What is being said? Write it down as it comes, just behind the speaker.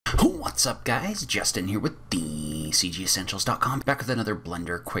What's up guys, Justin here with the CGEssentials.com, back with another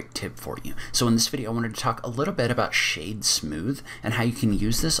Blender quick tip for you. So in this video I wanted to talk a little bit about Shade Smooth and how you can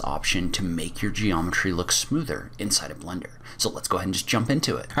use this option to make your geometry look smoother inside of Blender. So let's go ahead and just jump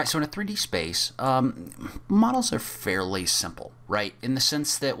into it. Alright, so in a 3D space, models are fairly simple, right? In the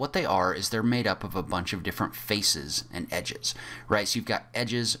sense that what they are is they're made up of a bunch of different faces and edges, right? So you've got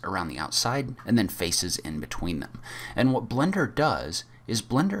edges around the outside and then faces in between them. And what Blender does is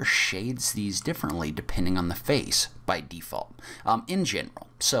Blender shades these differently depending on the face by default, in general.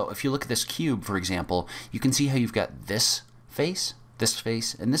 So if you look at this cube, for example, you can see how you've got this face,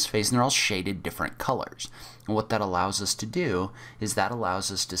 and this face, and they're all shaded different colors. And what that allows us to do is that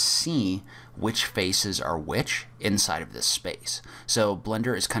allows us to see which faces are which inside of this space. So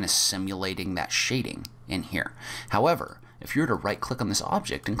Blender is kind of simulating that shading in here. However, if you were to right click on this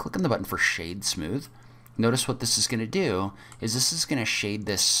object and click on the button for Shade Smooth, notice what this is going to do is this is going to shade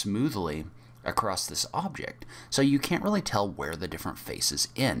this smoothly across this object. So you can't really tell where the different faces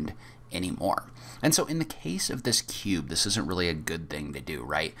end anymore. And so in the case of this cube, this isn't really a good thing to do,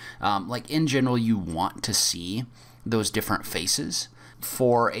 right? Like in general, you want to see those different faces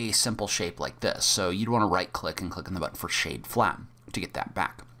for a simple shape like this. So you'd want to right click and click on the button for Shade Flat to get that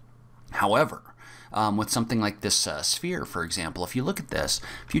back. However, with something like this sphere, for example, if you look at this,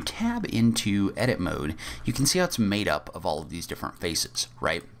 if you tab into edit mode, you can see how it's made up of all of these different faces,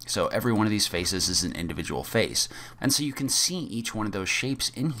 right? So every one of these faces is an individual face. And so you can see each one of those shapes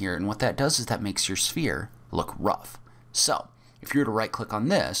in here, and what that does is that makes your sphere look rough. So if you were to right click on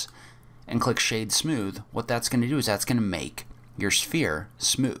this and click Shade Smooth, what that's going to do is that's going to make your sphere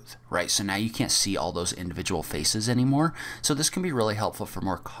smooth, right? So now you can't see all those individual faces anymore. So this can be really helpful for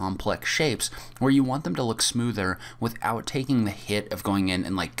more complex shapes where you want them to look smoother without taking the hit of going in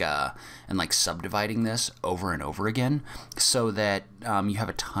and like subdividing this over and over again, so that you have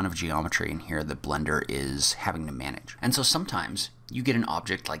a ton of geometry in here that Blender is having to manage. And so sometimes you get an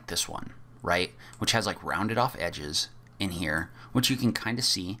object like this one, right, which has like rounded off edges in here, which you can kind of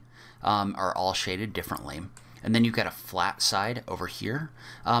see are all shaded differently. And then you've got a flat side over here,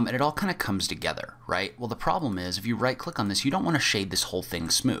 and it all kind of comes together, right? Well, the problem is if you right click on this, you don't want to shade this whole thing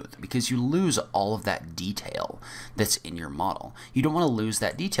smooth because you lose all of that detail that's in your model. You don't want to lose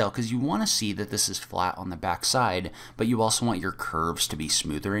that detail because you want to see that this is flat on the back side, but you also want your curves to be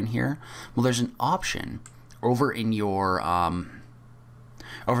smoother in here. Well, there's an option over in your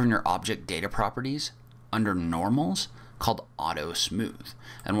object data properties under normals called Auto Smooth.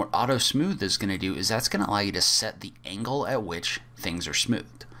 And what Auto Smooth is going to do is that's going to allow you to set the angle at which things are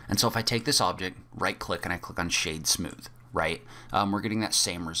smoothed. And so if I take this object, right click, and I click on Shade Smooth, right, we're getting that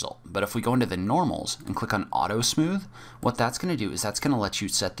same result. But if we go into the normals and click on Auto Smooth, what that's going to do is that's going to let you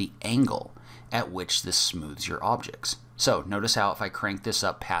set the angle at which this smooths your objects. So notice how if I crank this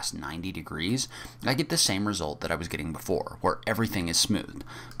up past 90 degrees, I get the same result that I was getting before, where everything is smoothed.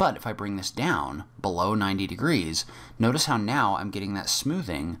 But if I bring this down below 90 degrees, notice how now I'm getting that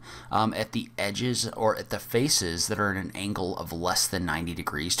smoothing at the edges or at the faces that are at an angle of less than 90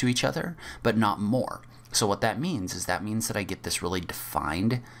 degrees to each other, but not more. So what that means is that I get this really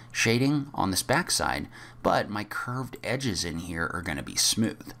defined shading on this backside, but my curved edges in here are going to be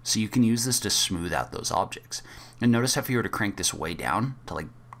smooth. So you can use this to smooth out those objects. And notice if you were to crank this way down to like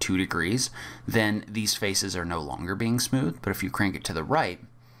 2 degrees, then these faces are no longer being smooth. But if you crank it to the right,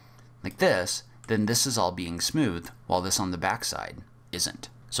 like this, then this is all being smooth, while this on the backside isn't.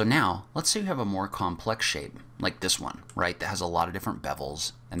 So now, let's say you have a more complex shape, like this one, right, that has a lot of different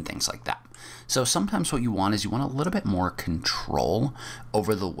bevels and things like that. So sometimes what you want is you want a little bit more control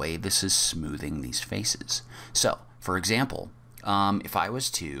over the way this is smoothing these faces. So, for example, if I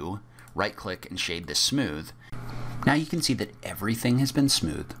was to right-click and shade this smooth, now you can see that everything has been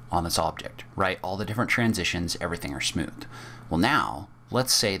smoothed on this object, right? All the different transitions, everything are smooth. Well now,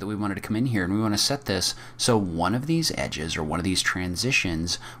 let's say that we wanted to come in here and we want to set this so one of these edges or one of these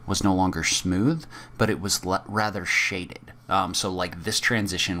transitions was no longer smooth, but it was rather shaded. So like this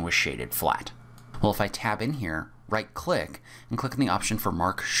transition was shaded flat. Well, if I tab in here, right click, and click on the option for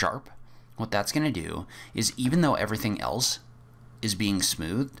Mark Sharp, what that's going to do is even though everything else is being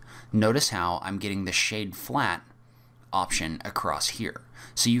smoothed, notice how I'm getting the shade flat option across here.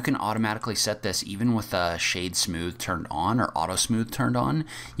 So you can automatically set this even with Shade Smooth turned on or Auto Smooth turned on.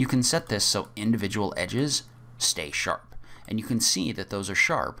 You can set this so individual edges stay sharp. And you can see that those are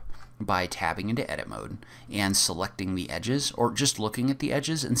sharp by tabbing into edit mode and selecting the edges, or just looking at the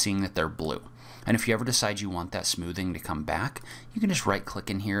edges and seeing that they're blue. And if you ever decide you want that smoothing to come back, you can just right click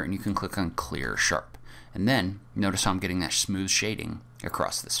in here and you can click on Clear Sharp. And then notice how I'm getting that smooth shading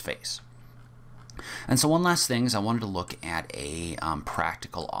across this face. And so one last thing is I wanted to look at a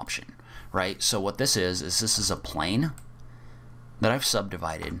practical option, right? So what this is this is a plane that I've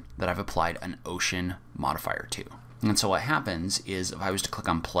subdivided, that I've applied an ocean modifier to. And so what happens is if I was to click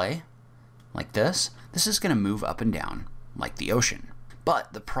on play, like this is going to move up and down like the ocean.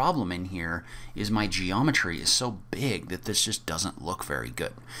 But the problem in here is my geometry is so big that this just doesn't look very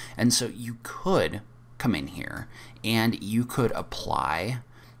good. And so you could come in here and you could apply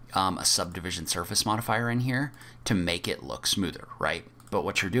a subdivision surface modifier in here to make it look smoother, right? But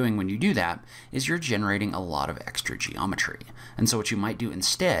what you're doing when you do that is you're generating a lot of extra geometry. And so what you might do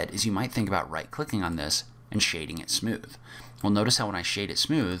instead is you might think about right-clicking on this and shading it smooth. Well, notice how when I shade it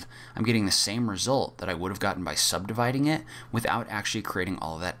smooth, I'm getting the same result that I would have gotten by subdividing it without actually creating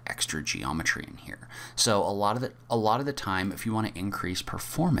all of that extra geometry in here. So a lot of the time, if you want to increase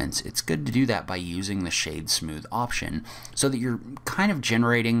performance, it's good to do that by using the shade smooth option so that you're kind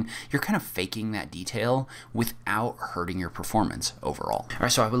of faking that detail without hurting your performance overall. All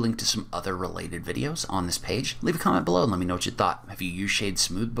right, so I have a link to some other related videos on this page. Leave a comment below and let me know what you thought. Have you used shade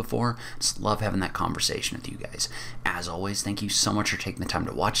smooth before? Just love having that conversation with you guys. As always, thank you so much for taking the time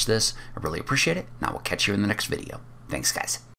to watch this. I really appreciate it, and I will catch you in the next video. Thanks, guys.